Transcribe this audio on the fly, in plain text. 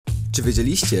Czy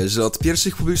wiedzieliście, że od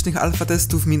pierwszych publicznych alfa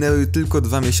testów minęły tylko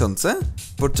 2 miesiące?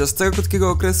 Podczas tego krótkiego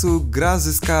okresu gra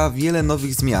zyskała wiele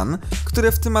nowych zmian,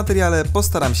 które w tym materiale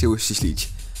postaram się uściślić.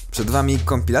 Przed wami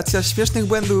kompilacja śmiesznych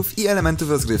błędów i elementów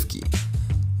rozgrywki.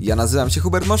 Ja nazywam się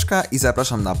Hubert Moszka i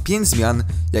zapraszam na 5 zmian,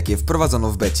 jakie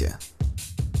wprowadzono w becie.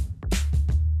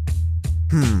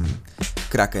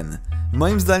 Kraken.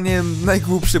 Moim zdaniem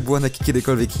najgłupszy błąd, jaki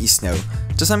kiedykolwiek istniał.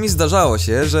 Czasami zdarzało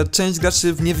się, że część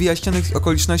graczy w niewyjaśnionych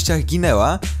okolicznościach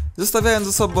ginęła, zostawiając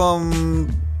za sobą...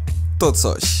 to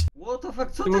coś. What the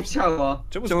fuck, co to ciało?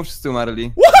 Czemu wszyscy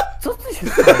umarli? Co ty się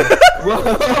stało? Wow!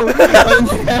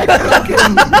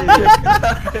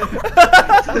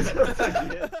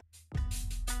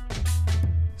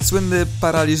 Słynny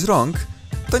paraliż rąk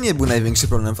to nie był największy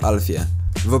problem w alfie.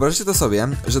 Wyobraźcie to sobie,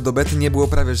 że do bety nie było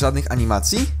prawie żadnych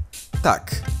animacji?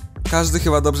 Tak. Każdy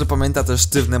chyba dobrze pamięta te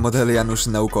sztywne modele Januszy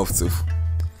naukowców.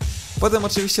 Potem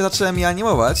oczywiście zacząłem je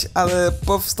animować, ale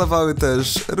powstawały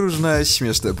też różne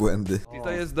śmieszne błędy. I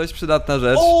to jest dość przydatna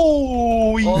rzecz.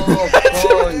 Oj!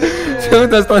 Czemu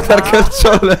dasz tą latarkę w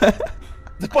czole?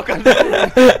 Pokaż!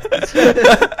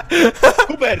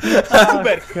 Hubert!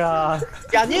 Hubert!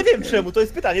 Ja nie wiem czemu, to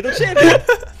jest pytanie do ciebie!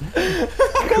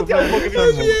 Skąd ja mogę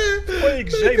wiedzieć, że w twojej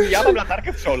grze ja mam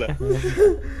latarkę w czole?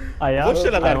 A ja?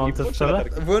 Włączcie latarki, mam też włączcie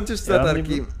latarki. Włączysz te Ja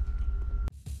latarki.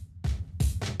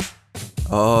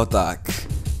 O tak.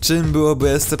 Czym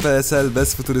byłoby SCP-SL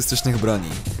bez futurystycznych broni?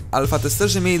 Alfa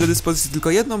testerzy mieli do dyspozycji tylko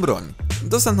jedną broń,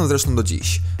 dostępną zresztą do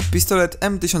dziś. Pistolet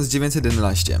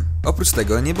M1911. Oprócz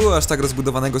tego nie było aż tak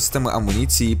rozbudowanego systemu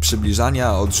amunicji,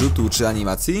 przybliżania, odrzutu czy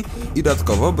animacji i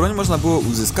dodatkowo broń można było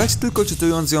uzyskać tylko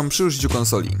czytując ją przy użyciu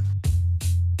konsoli.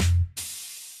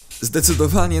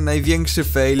 Zdecydowanie największy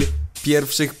fail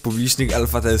pierwszych publicznych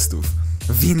alfa testów.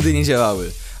 Windy nie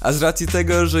działały. A z racji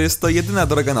tego, że jest to jedyna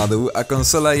droga na dół, a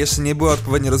konsola jeszcze nie była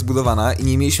odpowiednio rozbudowana i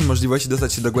nie mieliśmy możliwości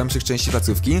dostać się do głębszych części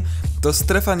placówki, to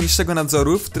strefa niższego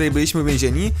nadzoru, w której byliśmy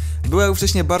uwięzieni, była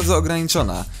ówcześnie bardzo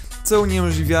ograniczona, co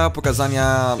uniemożliwiało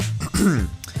pokazania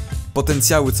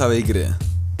potencjału całej gry.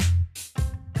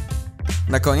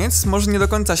 Na koniec, może nie do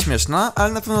końca śmieszna,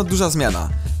 ale na pewno duża zmiana.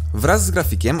 Wraz z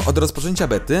grafikiem od rozpoczęcia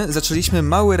bety zaczęliśmy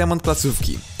mały remont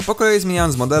placówki, po kolei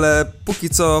zmieniając modele, póki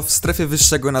co w strefie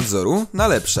wyższego nadzoru, na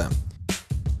lepsze.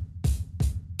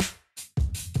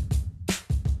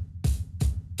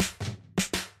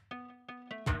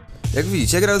 Jak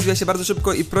widzicie, gra rozwija się bardzo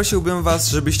szybko i prosiłbym was,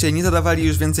 żebyście nie zadawali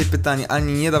już więcej pytań,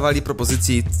 ani nie dawali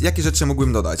propozycji, jakie rzeczy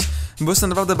mógłbym dodać, bo jest to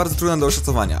naprawdę bardzo trudne do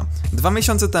oszacowania. 2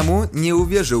 miesiące temu nie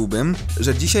uwierzyłbym,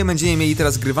 że dzisiaj będziemy mieli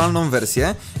teraz grywalną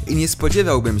wersję i nie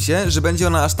spodziewałbym się, że będzie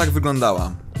ona aż tak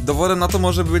wyglądała. Dowodem na to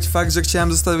może być fakt, że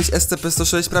chciałem zostawić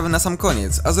SCP-106 prawie na sam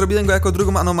koniec, a zrobiłem go jako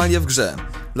drugą anomalię w grze.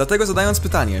 Dlatego zadając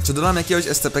pytanie, czy dodam jakiegoś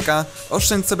SCP-ka,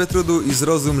 oszczędź sobie trudu i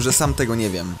zrozum, że sam tego nie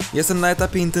wiem. Jestem na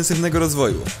etapie intensywnego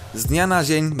rozwoju. Z dnia na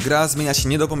dzień gra zmienia się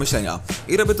nie do pomyślenia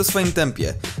i robię to w swoim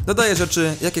tempie. Dodaję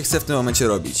rzeczy, jakie chcę w tym momencie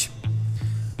robić.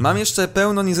 Mam jeszcze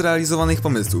pełno niezrealizowanych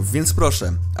pomysłów, więc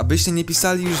proszę, abyście nie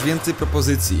pisali już więcej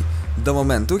propozycji do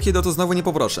momentu, kiedy o to znowu nie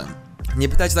poproszę. Nie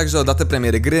pytajcie także o datę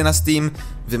premiery gry na Steam,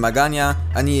 wymagania,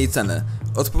 ani jej cenę.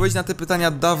 Odpowiedzi na te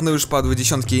pytania dawno już padły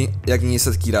dziesiątki, jak nie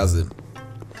setki razy.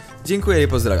 Dziękuję i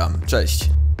pozdrawiam. Cześć.